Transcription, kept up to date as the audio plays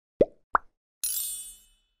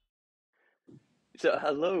So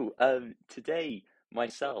hello. Today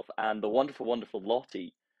myself and the wonderful, wonderful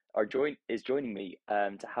Lottie is joining me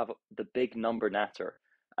to have the Big Number Natter.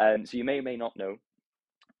 So you may or may not know,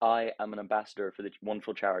 I am an ambassador for the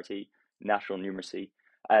wonderful charity National Numeracy.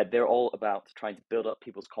 They're all about trying to build up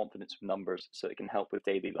people's confidence with numbers so it can help with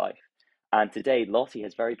daily life. And today, Lottie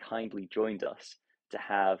has very kindly joined us to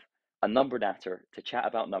have a number natter to chat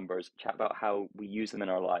about numbers, chat about how we use them in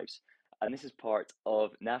our lives. And this is part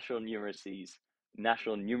of National Numeracy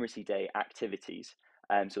Day activities.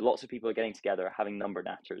 So lots of people are getting together, having number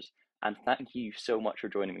natters. And thank you so much for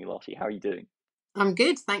joining me, Lottie. How are you doing? I'm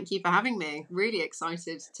good. Thank you for having me. Really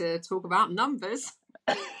excited to talk about numbers.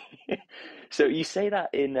 So you say that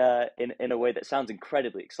in a way that sounds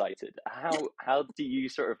incredibly excited. How do you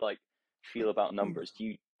sort of like feel about numbers? Do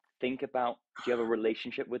you have a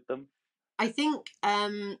relationship with them? I think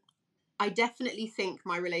I definitely think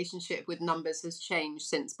my relationship with numbers has changed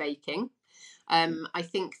since baking. I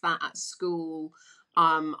think that at school,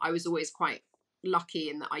 I was always quite lucky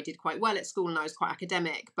in that I did quite well at school and I was quite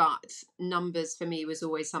academic, but numbers for me was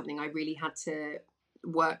always something I really had to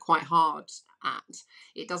work quite hard at.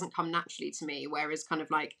 It doesn't come naturally to me, whereas kind of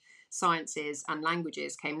like sciences and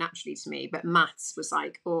languages came naturally to me, but maths was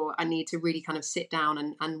like, oh, I need to really kind of sit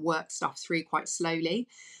down and work stuff through quite slowly.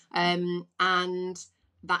 And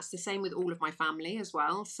that's the same with all of my family as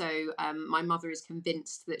well. So my mother is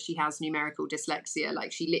convinced that she has numerical dyslexia.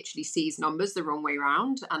 Like she literally sees numbers the wrong way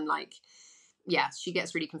around, and like, yeah, she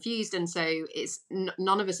gets really confused. And so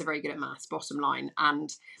none of us are very good at maths, bottom line.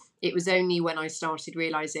 And it was only when I started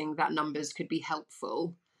realizing that numbers could be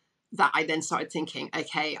helpful that I then started thinking,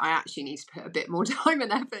 okay, I actually need to put a bit more time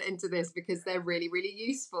and effort into this because they're really, really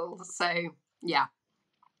useful. So yeah.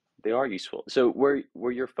 They are useful. So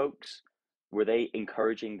were your folks, were they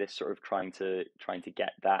encouraging this sort of trying to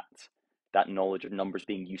get that knowledge of numbers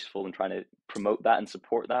being useful and trying to promote that and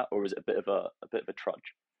support that, or was it a bit of a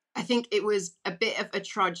trudge? I think it was a bit of a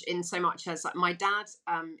trudge in so much as like my dad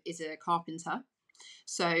is a carpenter.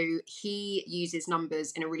 So he uses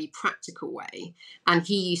numbers in a really practical way. And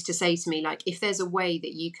he used to say to me, like, if there's a way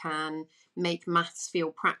that you can make maths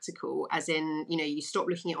feel practical, as in, you stop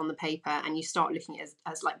looking at it on the paper and you start looking at it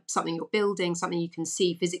as like something you're building, something you can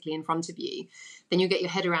see physically in front of you, then you get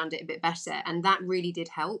your head around it a bit better. And that really did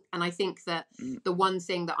help. And I think that Mm, the one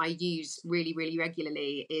thing that I use really, really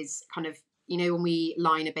regularly is kind of, when we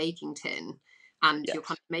line a baking tin and you're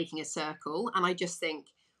kind yes. of making a circle. And I just think,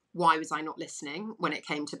 why was I not listening when it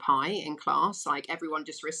came to pi in class? Like everyone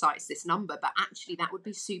just recites this number, but actually that would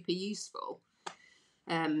be super useful.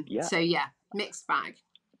 Yeah. So yeah, mixed bag.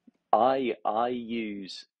 I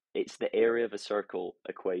use it's the area of a circle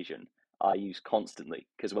equation I use constantly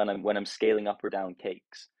because when I'm scaling up or down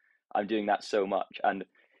cakes, I'm doing that so much. And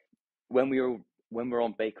when we were when we're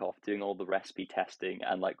on Bake Off doing all the recipe testing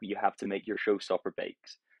and like you have to make your showstopper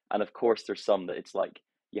bakes, and of course there's some that it's like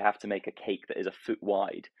you have to make a cake that is a foot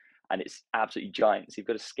wide and it's absolutely giant, so you've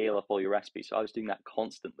got to scale up all your recipes. So I was doing that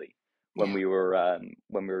constantly Yeah. when we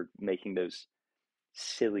were making those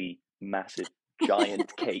silly, massive,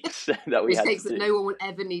 giant cakes that we Those had cakes to that do. no one would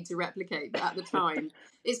ever need to replicate, but at the time,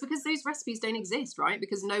 it's because those recipes don't exist, right?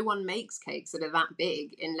 Because no one makes cakes that are that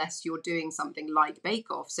big unless you're doing something like Bake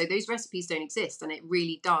Off. So those recipes don't exist, and it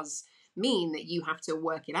really does mean that you have to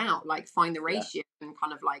work it out, like find the Yeah. ratio and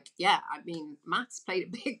kind of like, yeah, I mean, maths played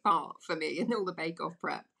a big part for me in all the Bake Off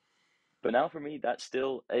prep. But now for me, that's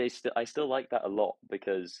I still like that a lot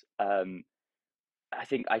because I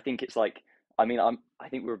think it's like I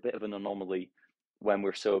think we're a bit of an anomaly when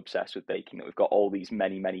we're so obsessed with baking that we've got all these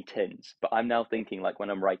many tins. But I'm now thinking like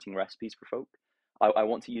when I'm writing recipes for folk, I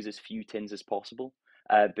want to use as few tins as possible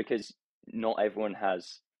because not everyone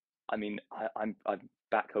has. I'm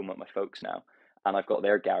back home with my folks now, and I've got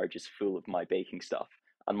their garages full of my baking stuff,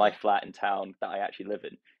 and my Yeah. flat in town that I actually live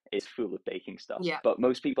in is full of baking stuff. Yeah. But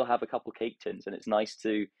most people have a couple cake tins, and it's nice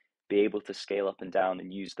to be able to scale up and down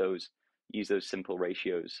and use those simple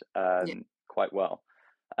ratios Yeah. quite well.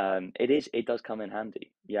 It does come in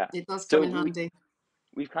handy. Yeah. It does come So in handy.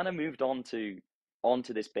 we've kind of moved onto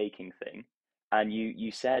this baking thing, and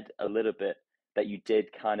you said a little bit that you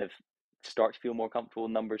did kind of start to feel more comfortable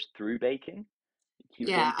with numbers through baking. Can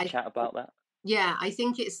you Yeah. begin to chat about that? I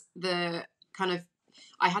think it's the kind of,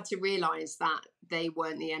 I had to realize that they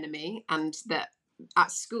weren't the enemy, and that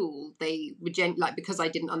at school they were like, because I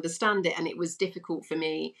didn't understand it and it was difficult for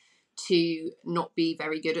me to not be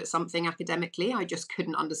very good at something academically. I just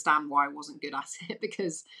couldn't understand why I wasn't good at it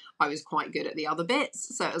because I was quite good at the other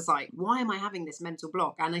bits. So it was like, why am I having this mental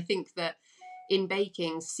block? And I think that in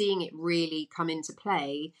baking, seeing it really come into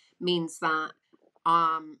play means that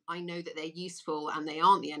I know that they're useful and they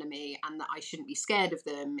aren't the enemy, and that I shouldn't be scared of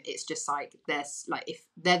them. It's just like there's like, if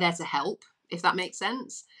they're there to help, if that makes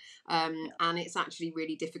sense. Yeah. And it's actually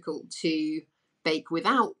really difficult to bake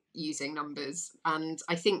without using numbers. And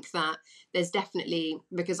I think that there's definitely,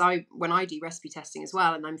 because when I do recipe testing as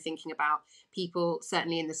well, and I'm thinking about people,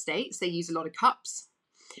 certainly in the States, they use a lot of cups.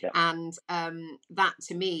 Yeah. And that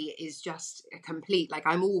to me is just a complete, like,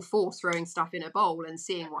 I'm all for throwing stuff in a bowl and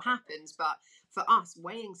seeing what happens, but for us,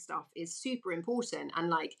 weighing stuff is super important. And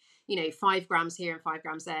like, 5 grams here and 5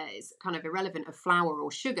 grams there is kind of irrelevant of flour or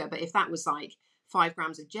sugar. But if that was like 5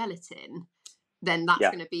 grams of gelatin, then that's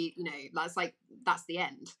Yeah. going to be, that's the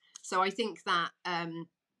end. So I think that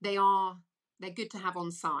they're good to have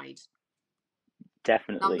on side.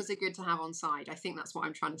 Definitely. Numbers are good to have on side. I think that's what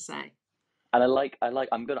I'm trying to say. And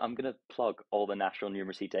I'm gonna plug all the National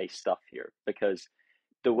Numeracy Day stuff here, because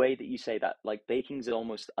the way that you say that, like, baking is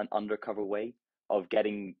almost an undercover way of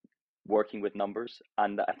working with numbers,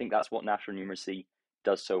 and I think that's what National Numeracy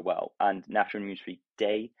does so well. And National Numeracy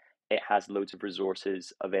Day, it has loads of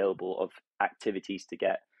resources available of activities to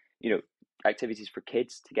get, activities for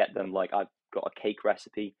kids to get them. Like, I've got a cake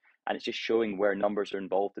recipe, and it's just showing where numbers are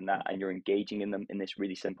involved in that, and you're engaging in them in this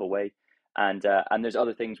really simple way. And there's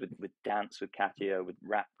other things with dance with Katia, with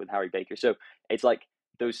rap with Harry Baker. So it's like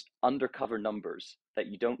those undercover numbers that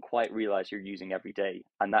you don't quite realize you're using every day,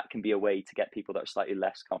 and that can be a way to get people that are slightly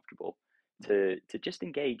less comfortable to just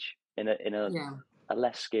engage in Yeah. a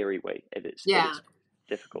less scary way if Yeah. it's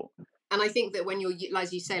difficult. And I think that when you're,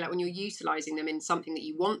 as you say, like when you're utilizing them in something that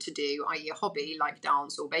you want to do, i.e. a hobby like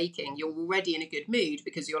dance or baking, you're already in a good mood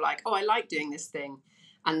because you're like, oh, I like doing this thing.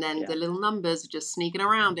 And then Yeah. the little numbers are just sneaking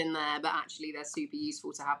around in there, but actually they're super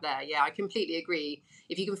useful to have there. Yeah, I completely agree.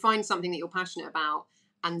 If you can find something that you're passionate about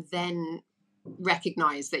and then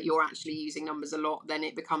recognize that you're actually using numbers a lot, then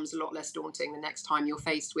it becomes a lot less daunting the next time you're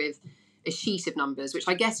faced with a sheet of numbers, which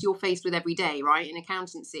I guess you're faced with every day, right? In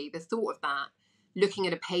accountancy, the thought of that, looking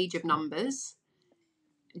at a page of numbers,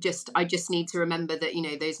 I just need to remember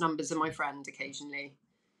that, those numbers are my friend occasionally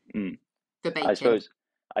Mm. for I baking.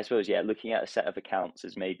 suppose yeah, looking at a set of accounts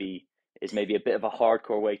is maybe a bit of a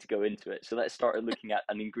hardcore way to go into it. So let's start at looking at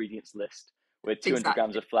an ingredients list with 200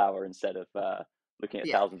 grams Exactly. of flour instead of looking at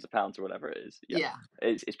Yeah. thousands of pounds or whatever it is. Yeah, Yeah.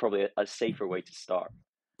 it's probably a safer way to start.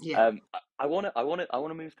 Yeah. I want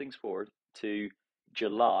to move things forward to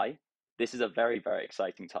July. This is a very, very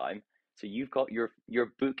exciting time. So you've got your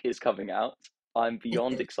book is coming out. I'm It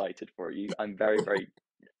beyond is. excited for you. I'm very, very.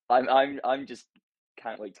 I'm just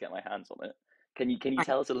can't wait to get my hands on it. Can you Thank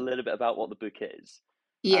tell us a you. little bit about what the book is,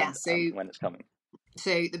 Yeah. So and when it's coming?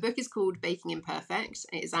 the book is called Baking Imperfect.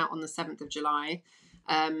 It is out on the 7th of July.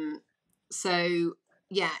 Um, so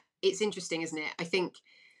yeah, it's interesting, isn't it? I think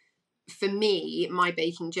for me, my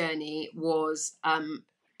baking journey was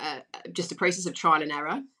just a process of trial and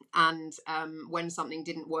error. And when something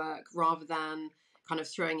didn't work, rather than kind of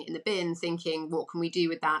throwing it in the bin, thinking, what can we do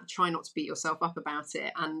with that? Try not to beat yourself up about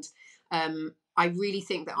it. And I really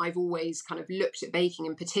think that I've always kind of looked at baking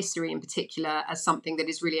and patisserie in particular as something that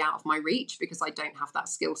is really out of my reach because I don't have that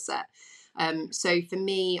skill set. So for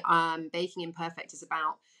me, Baking Imperfect is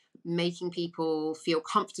about making people feel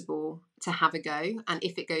comfortable to have a go. And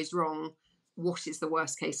if it goes wrong, what is the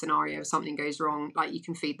worst case scenario if something goes wrong? Like, you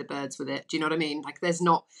can feed the birds with it. Do you know what I mean? Like, there is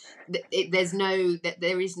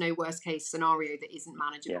no worst case scenario that isn't Yeah,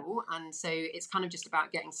 manageable. And so it's kind of just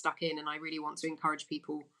about getting stuck in. And I really want to encourage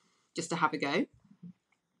people just to have a go.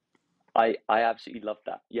 I absolutely love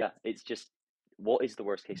that. Yeah, it's just, what is the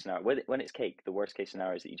worst case scenario? When it's cake, the worst case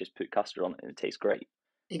scenario is that you just put custard on it and it tastes great.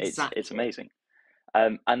 It's Exactly. amazing.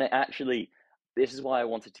 And actually, this is why I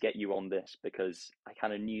wanted to get you on this, because I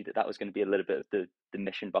kind of knew that was going to be a little bit of the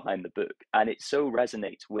mission behind the book, and it so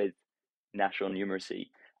resonates with national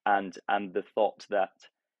numeracy and the thought that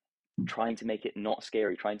trying to make it not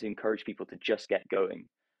scary, trying to encourage people to just get going,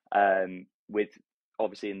 with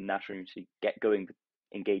obviously in national numeracy, get going,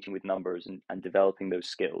 engaging with numbers and developing those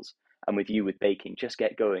skills, and with you with baking, just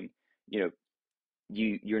get going. You know,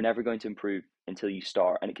 you're never going to improve until you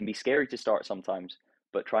start, and it can be scary to start sometimes,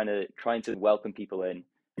 but trying to welcome people in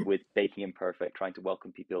with Baking Imperfect, trying to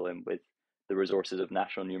welcome people in with the resources of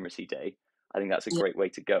National Numeracy Day, I think that's a Yeah. great way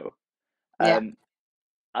to go. Yeah. um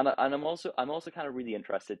and I'm also kind of really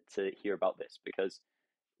interested to hear about this, because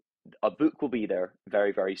a book will be there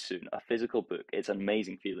very, very soon, a physical book. It's an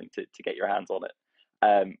amazing feeling to get your hands on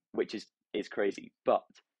it, which is crazy, but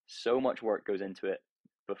so much work goes into it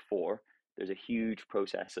before. There's a huge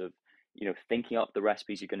process of, thinking up the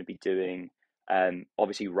recipes you're going to be doing,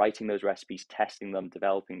 obviously writing those recipes, testing them,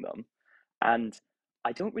 developing them. And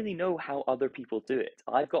I don't really know how other people do it.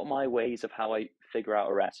 I've got my ways of how I figure out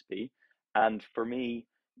a recipe, and for me,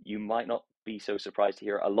 you might not be so surprised to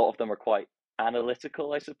hear a lot of them are quite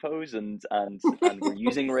analytical, I suppose, and we're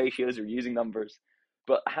using ratios, we're using numbers.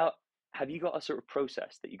 But how have you got a sort of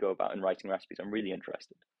process that you go about in writing recipes? I'm really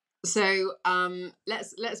interested. So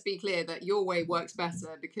let's be clear that your way works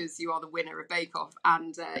better because you are the winner of Bake Off,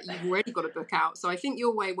 and you've already got a book out. So I think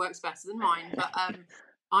your way works better than mine. But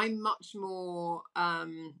I'm much more,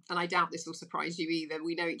 and I doubt this will surprise you either.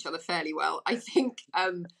 We know each other fairly well. I think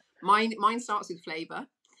mine starts with flavour.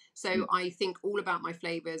 So Mm, I think all about my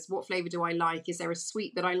flavors. What flavor do I like? Is there a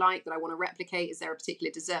sweet that I like that I want to replicate? Is there a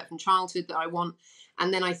particular dessert from childhood that I want?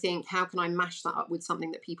 And then I think, how can I mash that up with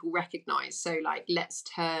something that people recognize? So, like, let's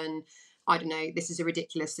turn, I don't know, this is a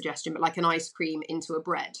ridiculous suggestion, but like an ice cream into a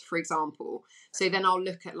bread, for example. So then I'll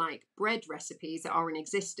look at like bread recipes that are in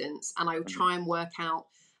existence and I will mhm. try and work out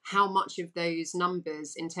how much of those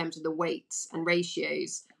numbers in terms of the weights and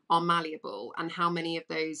ratios are malleable and how many of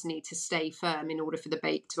those need to stay firm in order for the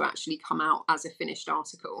bake to actually come out as a finished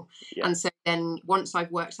article. Yeah. And so then once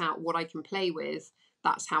I've worked out what I can play with,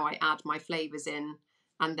 that's how I add my flavors in.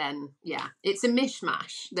 And then yeah, it's a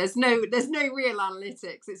mishmash. There's no real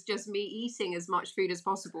analytics. It's just me eating as much food as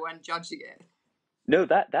possible and judging it. No,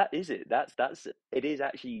 that is it. That's it is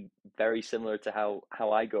actually very similar to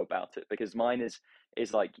how I go about it because mine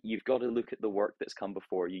is like you've got to look at the work that's come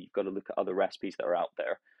before you. You've got to look at other recipes that are out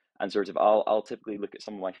there, and sort of I'll typically look at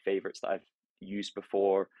some of my favorites that I've used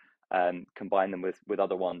before, and combine them with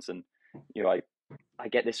other ones, and you know I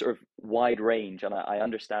get this sort of wide range, and I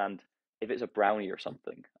understand if it's a brownie or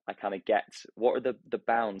something, I kind of get what are the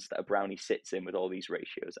bounds that a brownie sits in with all these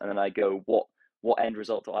ratios, and then I go what end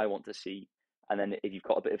result do I want to see, and then if you've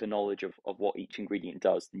got a bit of a knowledge of what each ingredient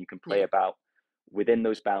does, then you can play Yeah. about within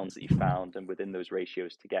those bounds that you found and within those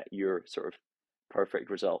ratios to get your sort of perfect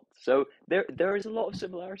result. So there is a lot of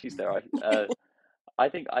similarities there. I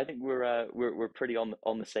think we're pretty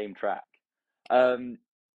on the same track. Um,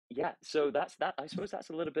 yeah, so that's that. I suppose that's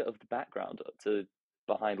a little bit of the background to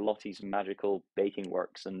behind Lottie's magical baking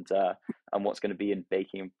works and what's going to be in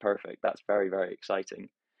Baking Imperfect. That's very very exciting.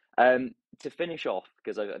 To finish off,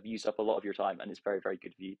 because I've used up a lot of your time, and it's very very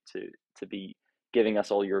good of you to be giving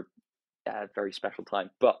us all your very special time.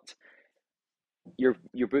 But your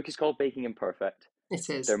book is called Baking Imperfect. It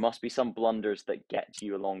There is. must be some blunders that get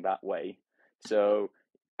you along that way. So,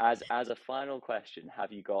 as a final question,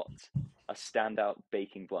 have you got a standout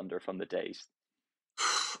baking blunder from the days?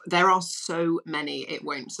 There are so many, it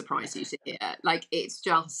won't surprise you to hear. Like it's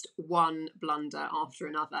just one blunder after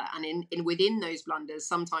another. And in within those blunders,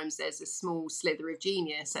 sometimes there's a small slither of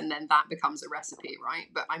genius and then that becomes a recipe, right?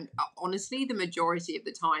 But I'm honestly the majority of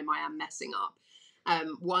the time I am messing up.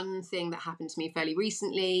 One thing that happened to me fairly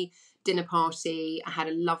recently, dinner party, I had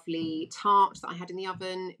a lovely tart that I had in the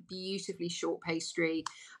oven, beautifully short pastry.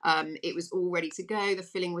 It was all ready to go. The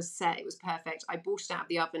filling was set. It was perfect. I brought it out of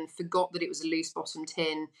the oven, forgot that it was a loose bottom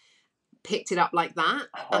tin, picked it up like that,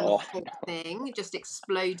 and the Oh whole no. thing just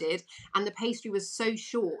exploded. And the pastry was so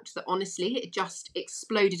short that honestly, it just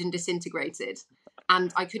exploded and disintegrated.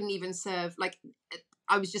 And I couldn't even serve, like,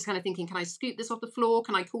 I was just kind of thinking, can I scoop this off the floor?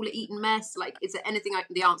 Can I call it eaten mess? Like, is there anything I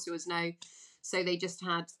can? The answer was no. So they just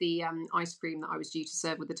had the ice cream that I was due to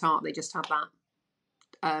serve with the tart. They just had that.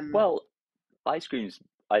 Um, Well, ice cream's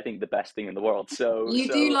I think the best thing in the world. So you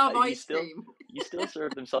do so love you ice still cream. you still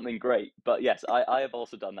serve them something great. But yes, I have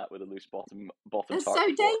also done that with a loose bottom They're tart so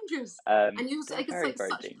before. dangerous. And you're They're like, it's very like very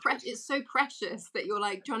such dangerous. it's so precious that you're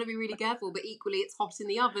like trying to be really careful, but equally it's hot in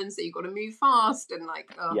the oven, so you've got to move fast and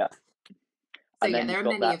like, oh. Yeah, So and yeah, then there you've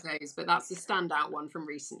are got many that. of those, but that's the standout one from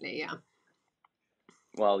recently. Yeah.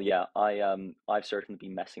 Well, yeah, I've certainly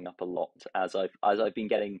been messing up a lot as I've been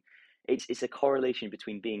getting. It's a correlation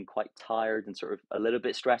between being quite tired and sort of a little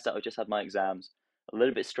bit stressed out. I just had my exams, a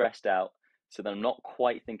little bit stressed out, so then I'm not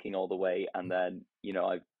quite thinking all the way. And then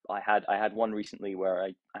I had one recently where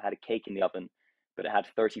I had a cake in the oven, but it had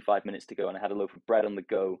 35 minutes to go, and I had a loaf of bread on the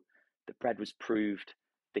go. The bread was proved.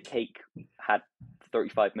 The cake had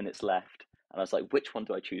 35 minutes left, and I was like, which one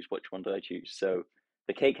do I choose? Which one do I choose? So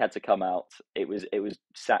the cake had to come out. It was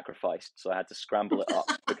sacrificed, so I had to scramble it up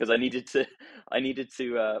because I needed to.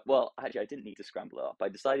 Well, actually, I didn't need to scramble it up. I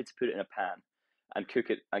decided to put it in a pan and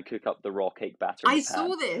cook up the raw cake batter in I the pan.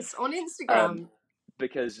 saw this on Um, Instagram.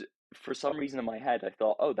 because for some reason in my head, I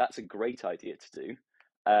thought, oh, that's a great idea to do.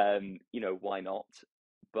 Why not?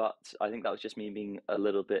 But I think that was just me being a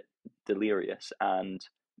little bit delirious and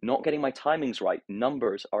not getting my timings right.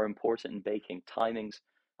 Numbers are important in baking. Timings,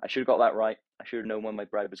 I should have got that right. I should have known when my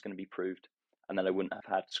bread was going to be proved, and then I wouldn't have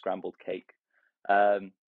had scrambled cake.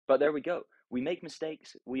 Um, but there we go. we make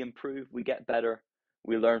mistakes, we improve, we get better,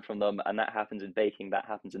 we learn from them, and that happens in baking, that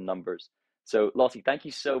happens in numbers. So, Lottie, thank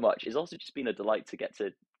you so much. It's also just been a delight to get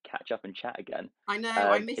to catch up and chat again. I know,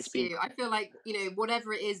 I It's miss been you. I feel like,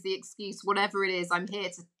 whatever it is, the excuse, whatever it is, I'm here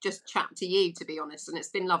to just chat to you, to be honest. And it's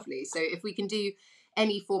been lovely. So if we can do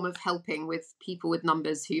any form of helping with people with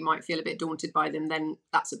numbers who might feel a bit daunted by them, then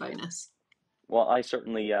that's a bonus. Well, I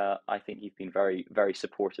certainly, I think you've been very, very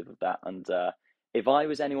supportive of that. And if I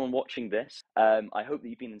was anyone watching this, I hope that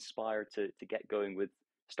you've been inspired to get going with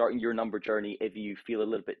starting your number journey if you feel a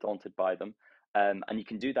little bit daunted by them. And you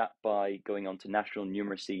can do that by going on to National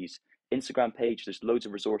Numeracy's Instagram page. There's loads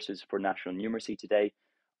of resources for National Numeracy today.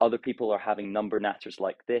 Other people are having number natters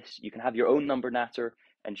like this. You can have your own number natter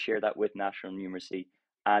and share that with National Numeracy.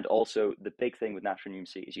 And also, the big thing with National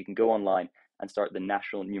Numeracy is you can go online and start the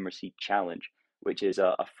National Numeracy Challenge, which is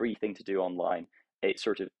a free thing to do online. It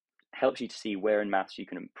sort of helps you to see where in maths you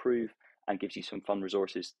can improve and gives you some fun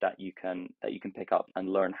resources that you can pick up and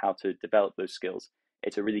learn how to develop those skills.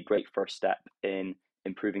 It's a really great first step in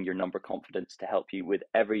improving your number confidence to help you with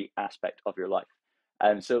every aspect of your life.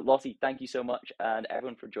 So Lottie, thank you so much, and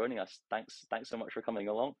everyone for joining us. Thanks so much for coming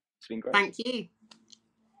along. It's been great. Thank you.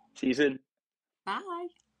 See you soon. Bye.